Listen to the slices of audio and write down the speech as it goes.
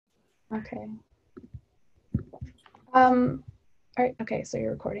Okay. All right, okay, so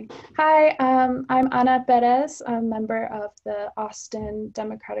you're recording. Hi, I'm Ana Perez, a member of the Austin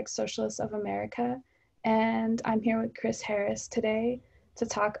Democratic Socialists of America, and I'm here with Chris Harris today to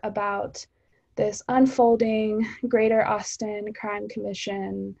talk about this unfolding Greater Austin Crime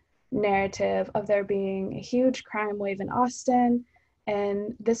Commission narrative of there being a huge crime wave in Austin,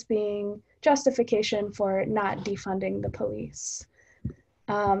 and this being justification for not defunding the police.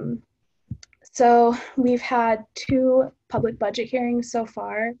 So we've had two public budget hearings so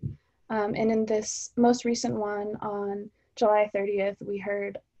far. And in this most recent one on July 30th, we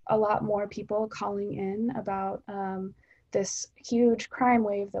heard a lot more people calling in about this huge crime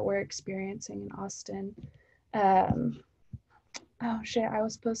wave that we're experiencing in Austin. Oh shit, I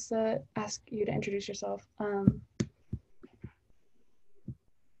was supposed to ask you to introduce yourself.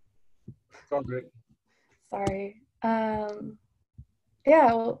 It's all good. Sorry.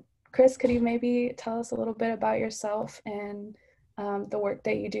 Yeah, well, Chris, could you maybe tell us a little bit about yourself and the work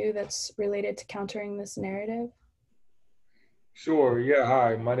that you do that's related to countering this narrative? Sure. Yeah.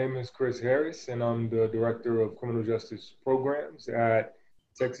 Hi, my name is Chris Harris, and I'm the Director of Criminal Justice Programs at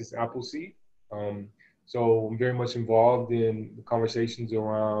Texas Appleseed. Um, so I'm very much involved in the conversations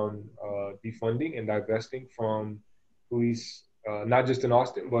around defunding and divesting from police, not just in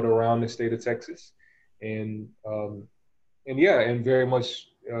Austin, but around the state of Texas. And yeah, and very much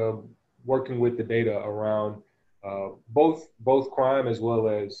working with the data around both crime as well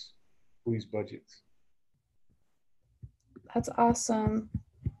as police budgets. That's awesome.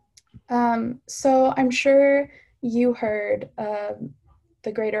 So I'm sure you heard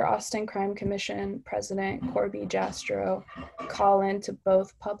the Greater Austin Crime Commission President Corby Jastro call into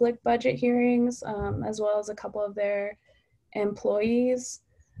both public budget hearings as well as a couple of their employees.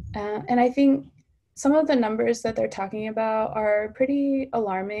 And I think some of the numbers that they're talking about are pretty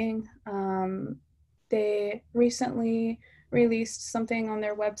alarming. They recently released something on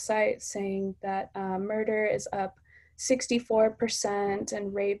their website saying that murder is up 64%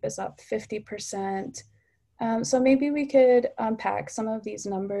 and rape is up 50%. So maybe we could unpack some of these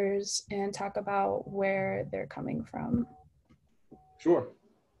numbers and talk about where they're coming from. Sure.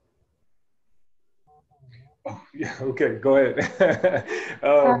 Oh, yeah. Okay. Go ahead.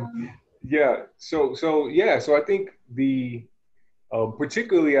 Yeah. So I think the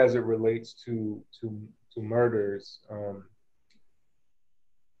particularly as it relates to murders,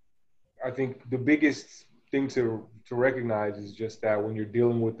 I think the biggest thing to recognize is just that when you're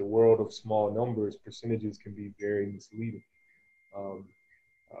dealing with the world of small numbers, percentages can be very misleading. Um,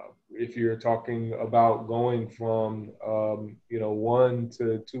 if you're talking about going from one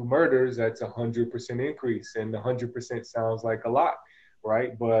to two murders, that's 100% increase, and 100% sounds like a lot,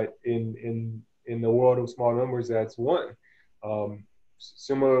 right? But in the world of small numbers, that's one.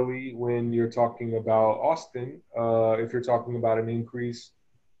 Similarly, when you're talking about Austin, if you're talking about an increase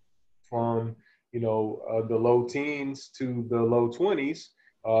from the low teens to the low 20s,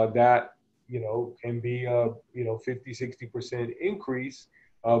 that can be a 50-60% increase,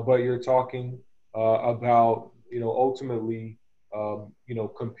 but you're talking about ultimately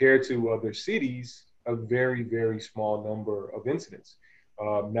compared to other cities, a very, very small number of incidents.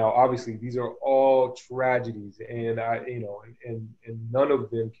 Now, obviously, these are all tragedies, and and none of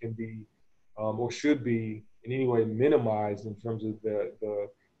them can be or should be in any way minimized in terms of the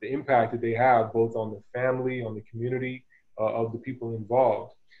impact that they have both on the family, on the community of the people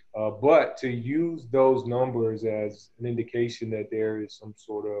involved. But to use those numbers as an indication that there is some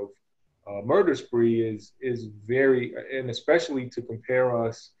sort of murder spree is very, and especially to compare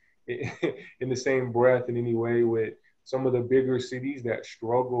us in the same breath in any way with some of the bigger cities that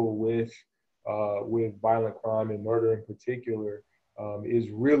struggle with violent crime and murder in particular,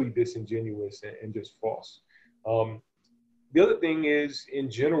 is really disingenuous and just false. Um, the other thing is, in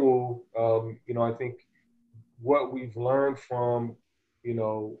general, I think what we've learned from,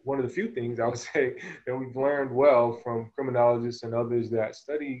 one of the few things I would say that we've learned well from criminologists and others that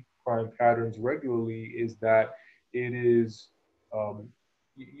study crime patterns regularly is that it is,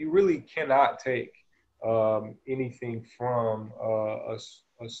 you really cannot take anything from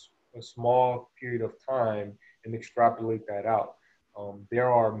a small period of time and extrapolate that out. There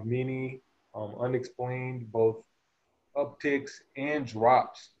are many unexplained both upticks and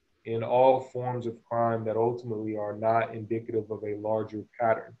drops in all forms of crime that ultimately are not indicative of a larger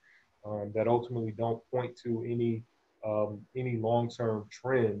pattern, that ultimately don't point to any long-term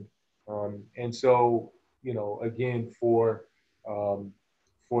trend. And so, again, for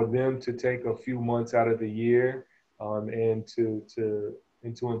them to take a few months out of the year, and to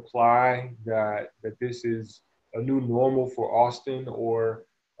imply that this is a new normal for Austin, or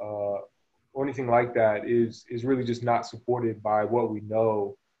anything like that is really just not supported by what we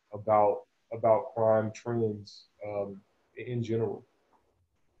know about crime trends in general.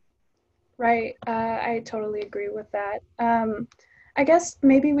 Right. I totally agree with that. I guess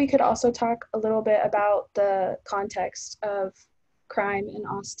maybe we could also talk a little bit about the context of crime in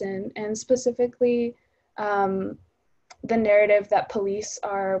Austin and specifically um, the narrative that police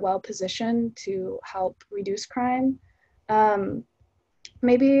are well positioned to help reduce crime. Um,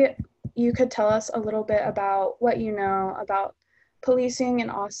 Maybe you could tell us a little bit about what you know about policing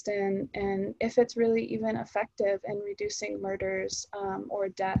in Austin and if it's really even effective in reducing murders or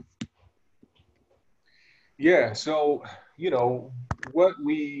death. Yeah, so what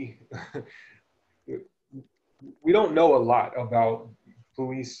we don't know a lot about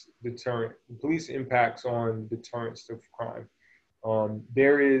police impacts on deterrence of crime.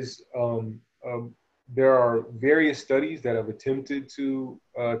 There is there are various studies that have attempted to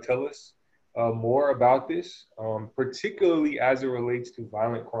tell us more about this, particularly as it relates to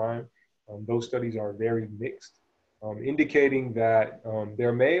violent crime. Those studies are very mixed, indicating that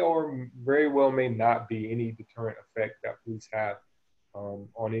there may or very well may not be any deterrent effect that police have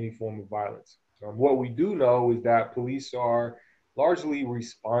on any form of violence. What we do know is that police are largely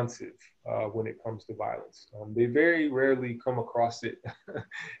responsive when it comes to violence. They very rarely come across it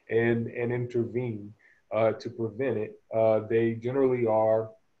and intervene to prevent it. They generally are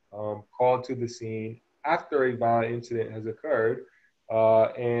called to the scene after a violent incident has occurred,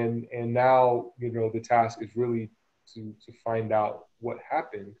 and now the task is really to find out what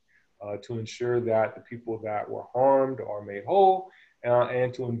happened, to ensure that the people that were harmed are made whole,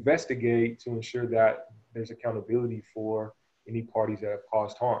 and to investigate to ensure that there's accountability for any parties that have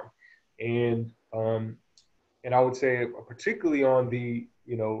caused harm. And and I would say particularly on the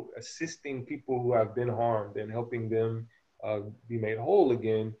assisting people who have been harmed and helping them be made whole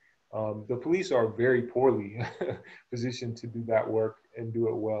again. The police are very poorly positioned to do that work and do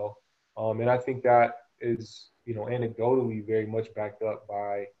it well. And I think that is anecdotally very much backed up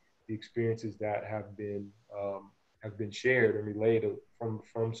by the experiences that have been shared and relayed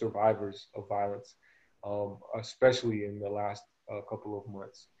from survivors of violence, especially in the last couple of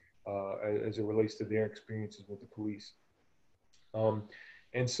months, as it relates to their experiences with the police. Um,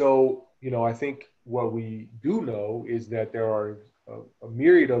 and so, I think what we do know is that there are a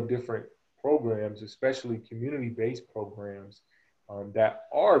myriad of different programs, especially community-based programs, that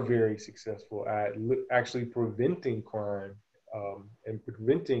are very successful at actually preventing crime, and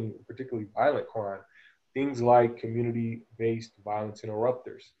preventing particularly violent crime. Things like community-based violence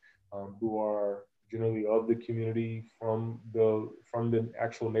interrupters, who are generally of the community from the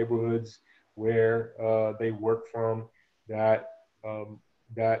actual neighborhoods where they work from, that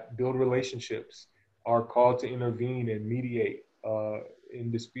that build relationships, are called to intervene and mediate in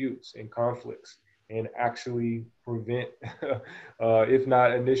disputes and conflicts, and actually prevent, if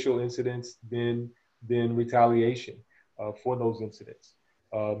not initial incidents, then retaliation for those incidents.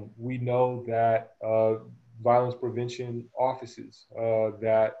 We know that violence prevention offices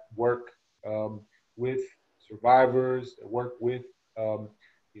that work with survivors, that work with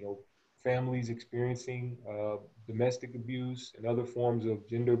you know families experiencing domestic abuse and other forms of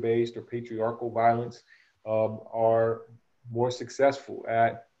gender-based or patriarchal violence, are more successful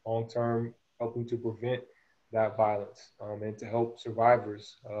at long-term helping to prevent that violence, and to help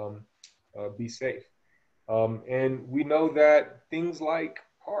survivors be safe. And we know that things like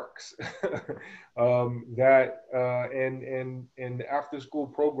parks, that and after school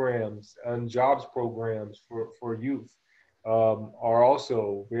programs and jobs programs for youth, are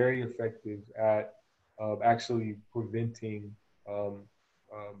also very effective at actually preventing um,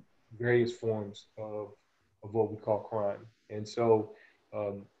 um, various forms of what we call crime. And so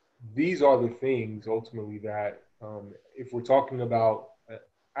um, these are the things ultimately that, if we're talking about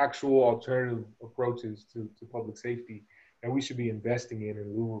actual alternative approaches to public safety, that we should be investing in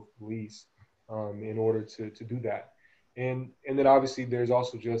lieu of police, in order to do that. And then obviously there's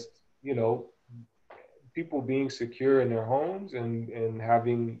also just, people being secure in their homes and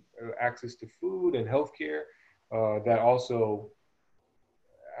having access to food and healthcare, that also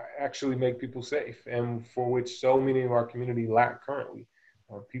actually make people safe, and for which so many of our community lack currently.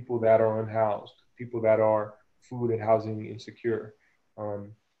 People that are unhoused, people that are food and housing insecure.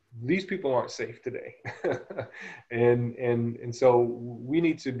 Um, these people aren't safe today, and so we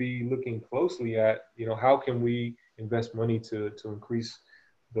need to be looking closely at, how can we invest money to increase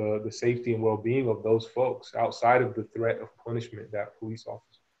the safety and well-being of those folks outside of the threat of punishment that police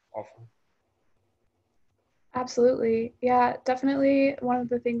officers offer. Absolutely. Yeah, definitely. One of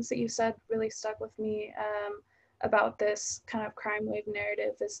the things that you said really stuck with me about this kind of crime wave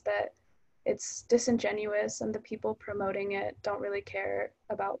narrative is that it's disingenuous, and the people promoting it don't really care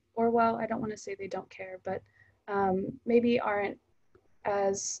about, or well, I don't want to say they don't care, but maybe aren't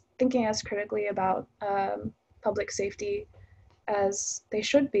as thinking as critically about public safety as they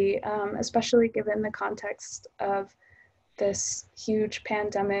should be, especially given the context of this huge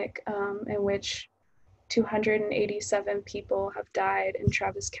pandemic in which 287 people have died in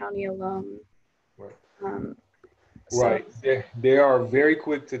Travis County alone. Right. Um, so, Right. They are very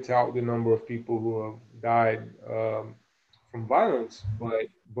quick to tout the number of people who have died from violence, but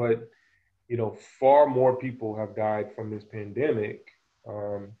far more people have died from this pandemic,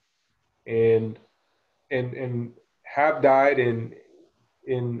 um, and and have died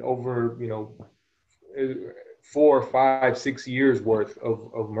in over 4, 5, 6 years worth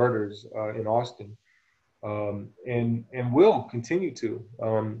of murders in Austin, and will continue to.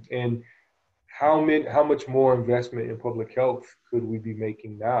 And how much more investment in public health could we be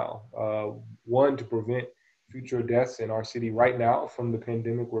making now? One, to prevent future deaths in our city right now from the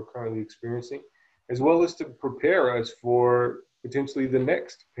pandemic we're currently experiencing, as well as to prepare us for potentially the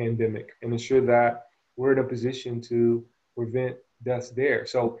next pandemic and ensure that we're in a position to prevent deaths there.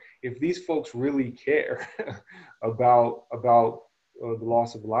 So if these folks really care about the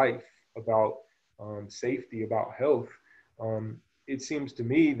loss of life, about safety, about health, um, it seems to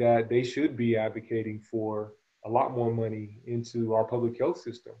me that they should be advocating for a lot more money into our public health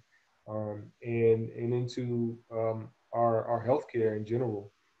system, and into our healthcare in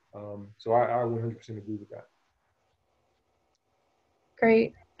general. So I 100% agree with that.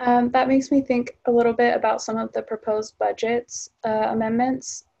 great. That makes me think a little bit about some of the proposed budgets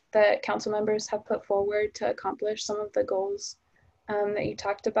amendments that council members have put forward to accomplish some of the goals that you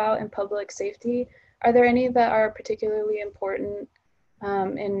talked about in public safety. Are there any that are particularly important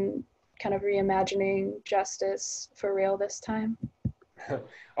in kind of reimagining justice for real this time?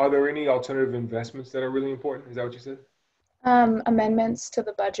 Are there any alternative investments that are really important? Is that what you said? Amendments to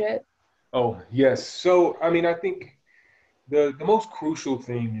the budget. Oh, yes. So, I mean, I think the most crucial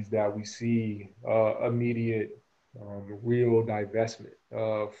thing is that we see immediate, real divestment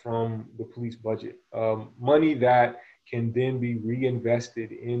from the police budget, money that can then be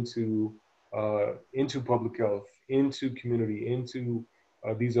reinvested into public health, into community, into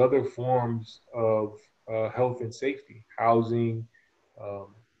these other forms of health and safety, housing,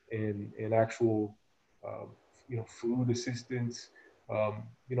 um, and actual, um, food assistance,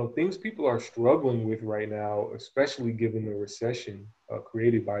 things people are struggling with right now, especially given the recession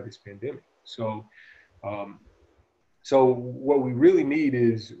created by this pandemic. Um, so what we really need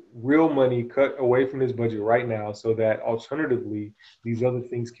is real money cut away from this budget right now, so that alternatively these other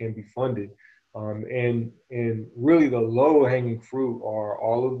things can be funded. And really the low hanging fruit are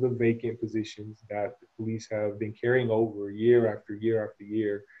all of the vacant positions that the police have been carrying over year after year after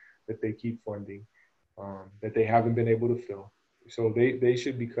year that they keep funding, that they haven't been able to fill. So they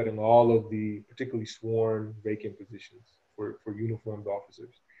should be cutting all of the particularly sworn vacant positions for uniformed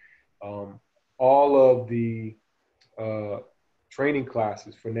officers. Um, all of the uh, training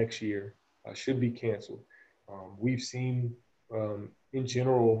classes for next year should be canceled. We've seen, in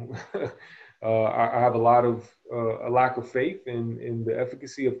general, I have a lack of faith in the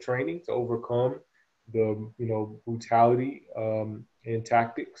efficacy of training to overcome the brutality and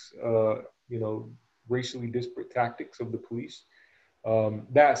tactics, racially disparate tactics of the police.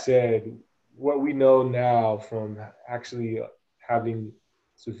 That said, what we know now from actually having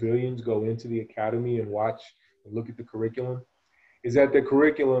civilians go into the academy and watch and look at the curriculum is that the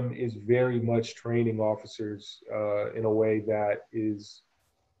curriculum is very much training officers in a way that is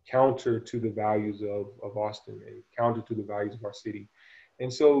counter to the values of Austin and counter to the values of our city.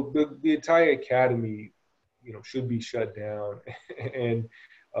 And so the entire academy, should be shut down and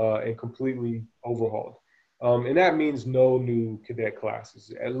completely overhauled. And that means no new cadet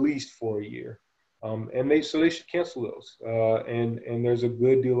classes, at least for a year. And they should cancel those. And there's a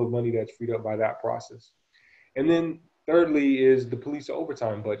good deal of money that's freed up by that process. And then thirdly is the police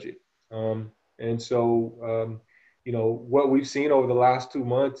overtime budget. And so, what we've seen over the last 2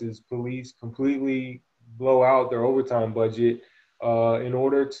 months is police completely blow out their overtime budget in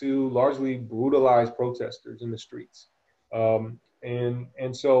order to largely brutalize protesters in the streets.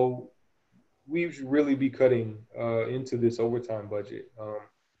 And so we should really be cutting into this overtime budget.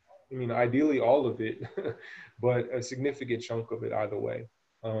 I mean, ideally all of it, but a significant chunk of it either way.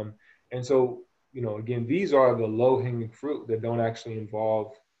 Um, and so, again, these are the low hanging fruit that don't actually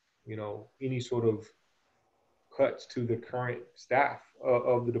involve, any sort of cuts to the current staff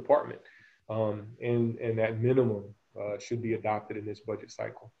of the department. And that minimum should be adopted in this budget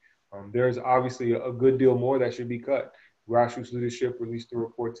cycle. There's obviously a good deal more that should be cut. Grassroots leadership released a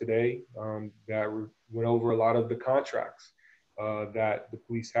report today that went over a lot of the contracts that the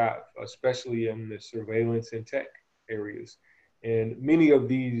police have, especially in the surveillance and tech areas. And many of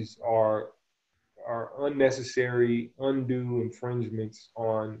these are unnecessary, undue infringements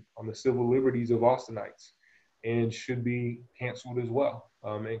on the civil liberties of Austinites and should be canceled as well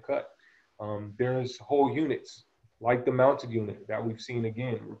and cut. There's whole units like the mounted unit that we've seen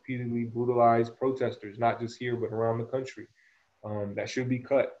again repeatedly brutalize protesters, not just here but around the country. That should be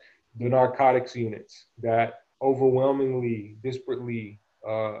cut. The narcotics units that overwhelmingly, disparately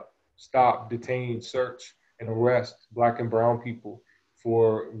stop, detain, search, and arrest Black and Brown people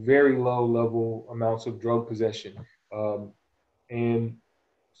for very low level amounts of drug possession and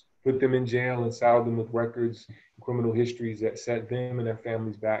put them in jail and saddle them with records and criminal histories that set them and their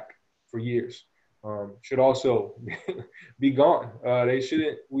families back for years. Should also be gone. They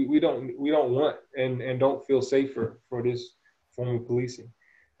shouldn't. We don't want and don't feel safer for this form of policing.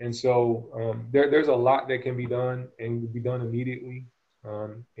 And so there's a lot that can be done and be done immediately.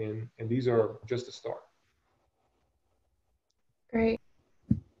 And these are just a start. Great.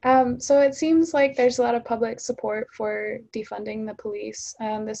 So it seems like there's a lot of public support for defunding the police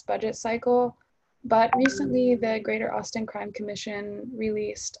this budget cycle, but recently the Greater Austin Crime Commission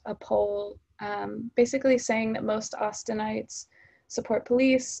released a poll basically saying that most Austinites support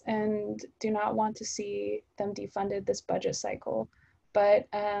police and do not want to see them defunded this budget cycle. But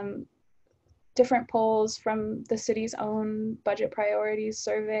different polls from the city's own budget priorities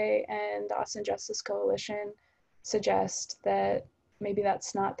survey and the Austin Justice Coalition suggest that maybe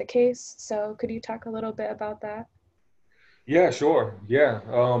that's not the case. So could you talk a little bit about that? Yeah, sure. Yeah.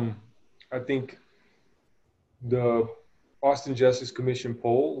 I think the Austin Justice Commission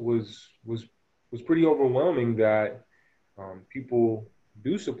poll was pretty overwhelming that people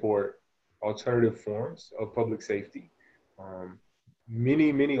do support alternative forms of public safety.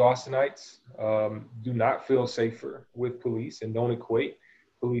 Many Austinites do not feel safer with police and don't equate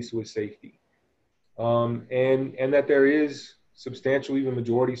police with safety. And that there is substantial, even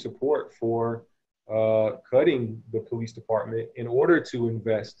majority support for cutting the police department in order to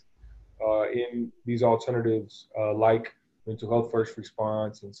invest in these alternatives like mental health first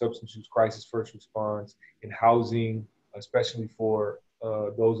response and substance use crisis first response, in housing, especially for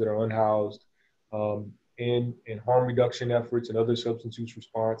those that are unhoused, in harm reduction efforts and other substance use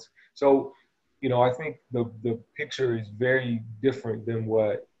response. So, I think the picture is very different than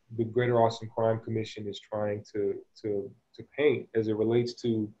what the Greater Austin Crime Commission is trying to paint as it relates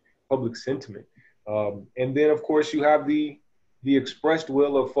to public sentiment. And then, of course, you have the expressed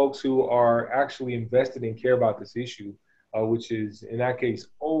will of folks who are actually invested and care about this issue, which is, in that case,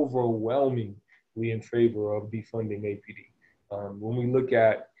 overwhelmingly in favor of defunding APD. When we look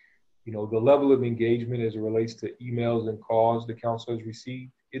at, the level of engagement as it relates to emails and calls the council has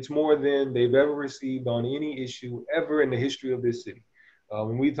received, it's more than they've ever received on any issue ever in the history of this city.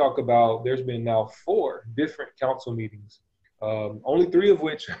 When we talk about, there's been now 4 different council meetings, only 3 of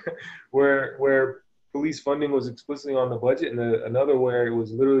which where police funding was explicitly on the budget, and another where it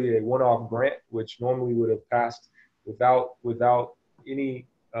was literally a one-off grant, which normally would have passed without any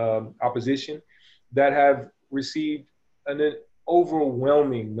opposition, that have received an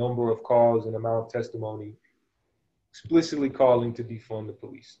overwhelming number of calls and amount of testimony explicitly calling to defund the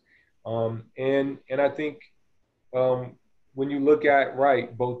police. And I think when you look at,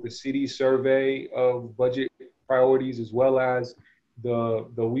 both the city survey of budget priorities as well as the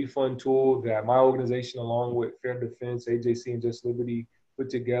We Fund tool that my organization, along with Fair Defense, AJC, and Just Liberty put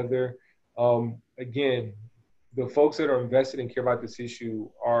together, again, the folks that are invested and care about this issue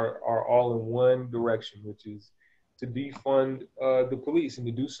are all in one direction, which is to defund the police and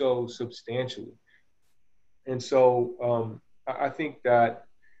to do so substantially. And so I think that,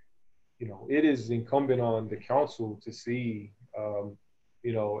 it is incumbent on the council to see,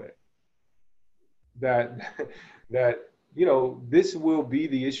 that this will be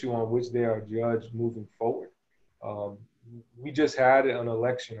the issue on which they are judged moving forward. We just had an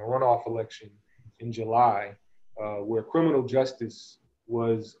election, a runoff election in July, where criminal justice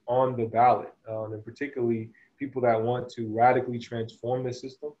was on the ballot, and particularly people that want to radically transform the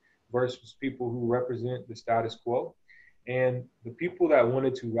system versus people who represent the status quo. And the people that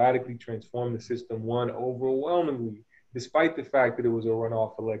wanted to radically transform the system won overwhelmingly, despite the fact that it was a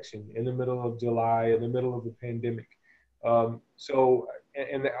runoff election in the middle of July, in the middle of the pandemic. And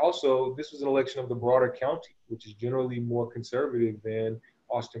also, this was an election of the broader county, which is generally more conservative than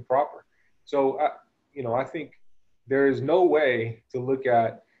Austin proper. So, I think there is no way to look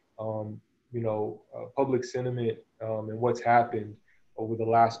at, public sentiment and what's happened over the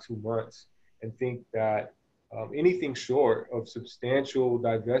last 2 months and think that anything short of substantial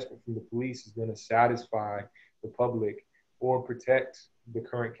divestment from the police is going to satisfy the public or protect the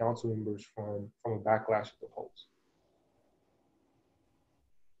current council members from a backlash at the polls.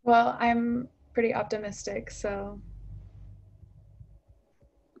 Well, I'm pretty optimistic, so.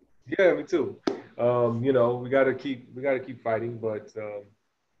 Yeah, me too. We gotta keep fighting, but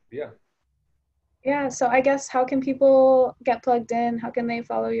yeah. Yeah, so I guess how can people get plugged in? How can they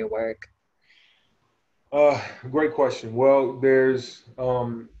follow your work? Great question. Well, there's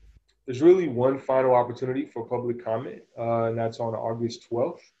really one final opportunity for public comment, and that's on August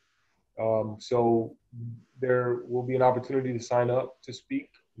 12th. So there will be an opportunity to sign up to speak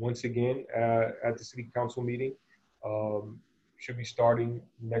once again at the city council meeting. Um, should be starting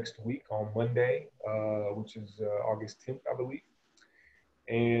next week on Monday, which is August 10th, I believe.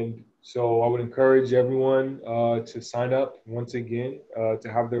 And so I would encourage everyone to sign up once again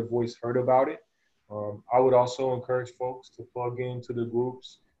to have their voice heard about it. I would also encourage folks to plug into the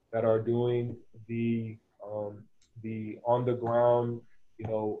groups that are doing the on the ground,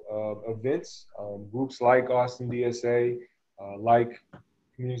 events. Groups like Austin DSA, like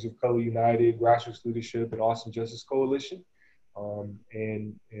Communities of Color United, Grassroots Leadership, and Austin Justice Coalition,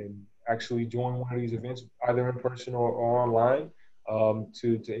 and actually join one of these events either in person or online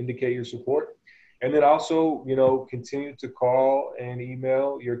to indicate your support. And then also, continue to call and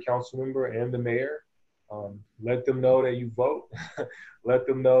email your council member and the mayor. Let them know that you vote. Let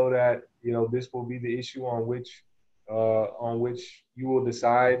them know that this will be the issue on which you will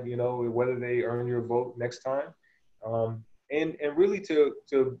decide, whether they earn your vote next time. And really to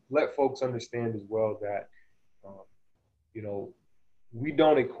let folks understand as well that um, you know we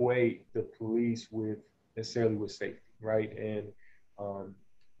don't equate the police with necessarily with safety, right? Um,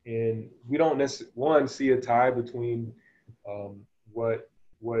 and we don't necessarily see a tie between um, what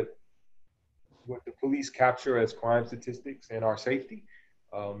what what the police capture as crime statistics and our safety.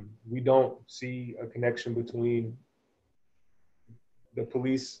 We don't see a connection between the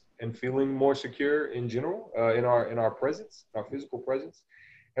police and feeling more secure in general in our presence, our physical presence,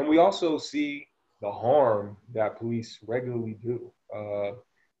 and we also see the harm that police regularly do.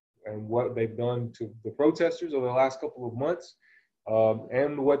 And what they've done to the protesters over the last couple of months,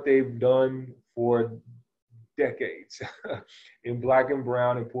 and what they've done for decades in Black and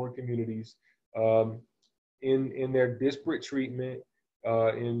Brown and poor communities, um, in their disparate treatment,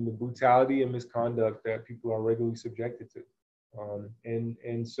 in the brutality and misconduct that people are regularly subjected to.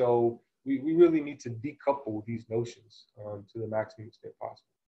 And so we really need to decouple these notions to the maximum extent possible.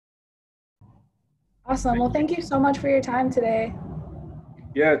 Awesome. Well, thank you so much for your time today.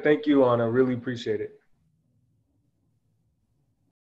 Yeah, thank you, Anna. Really appreciate it.